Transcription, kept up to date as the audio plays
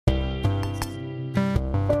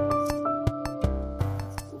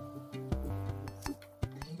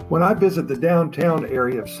When I visit the downtown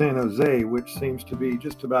area of San Jose, which seems to be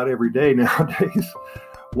just about every day nowadays,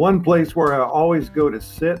 one place where I always go to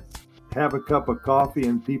sit, have a cup of coffee,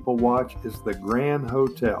 and people watch is the Grand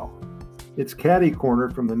Hotel. It's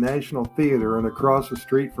catty-cornered from the National Theater and across the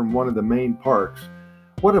street from one of the main parks.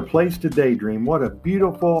 What a place to daydream. What a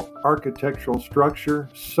beautiful architectural structure.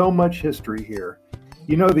 So much history here.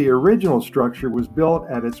 You know, the original structure was built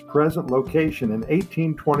at its present location in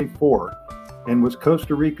 1824 and was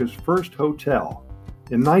Costa Rica's first hotel.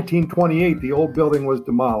 In 1928, the old building was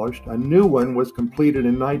demolished. A new one was completed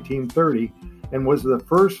in 1930 and was the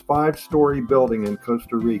first five-story building in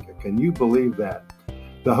Costa Rica. Can you believe that?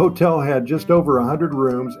 The hotel had just over 100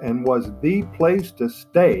 rooms and was the place to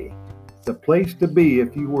stay, the place to be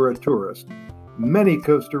if you were a tourist. Many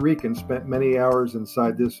Costa Ricans spent many hours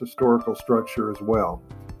inside this historical structure as well.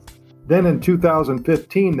 Then in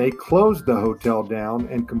 2015, they closed the hotel down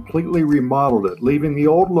and completely remodeled it, leaving the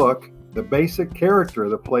old look, the basic character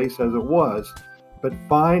of the place as it was, but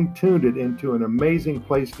fine-tuned it into an amazing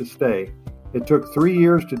place to stay. It took 3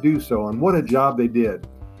 years to do so, and what a job they did.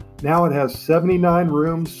 Now it has 79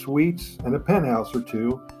 rooms, suites, and a penthouse or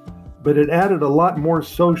two, but it added a lot more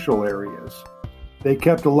social areas. They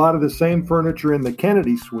kept a lot of the same furniture in the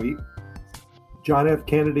Kennedy Suite. John F.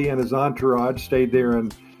 Kennedy and his entourage stayed there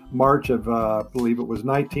in March of, I believe it was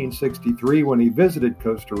 1963 when he visited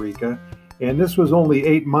Costa Rica, and this was only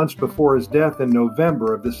 8 months before his death in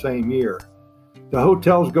November of the same year. The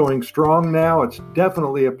hotel's going strong now. It's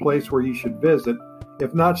definitely a place where you should visit,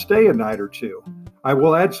 if not stay a night or two. I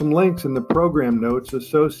will add some links in the program notes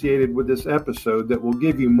associated with this episode that will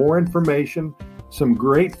give you more information, some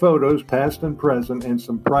great photos, past and present, and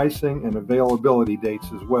some pricing and availability dates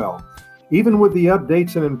as well. Even with the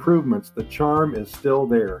updates and improvements, the charm is still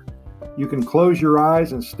there. You can close your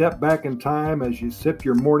eyes and step back in time as you sip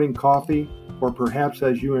your morning coffee, or perhaps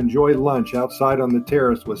as you enjoy lunch outside on the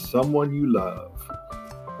terrace with someone you love.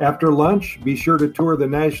 After lunch, be sure to tour the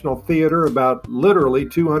National Theater about literally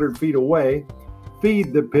 200 feet away,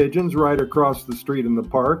 feed the pigeons right across the street in the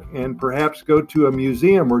park, and perhaps go to a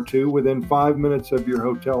museum or two within 5 minutes of your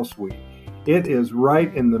hotel suite. It is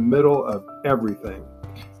right in the middle of everything.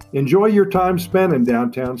 Enjoy your time spent in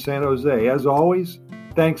downtown San Jose. As always,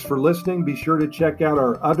 thanks for listening. Be sure to check out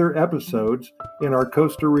our other episodes in our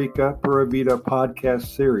Costa Rica Pura Vida podcast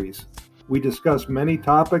series. We discuss many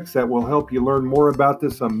topics that will help you learn more about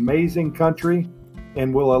this amazing country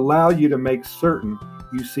and will allow you to make certain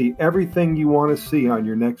you see everything you want to see on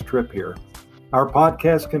your next trip here. Our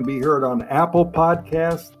podcast can be heard on Apple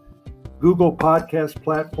Podcasts, Google Podcast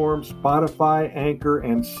platforms, Spotify, Anchor,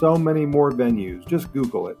 and so many more venues. Just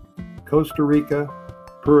Google it. Costa Rica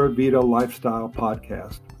Pura Vida Lifestyle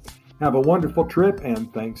Podcast. Have a wonderful trip,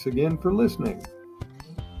 and thanks again for listening.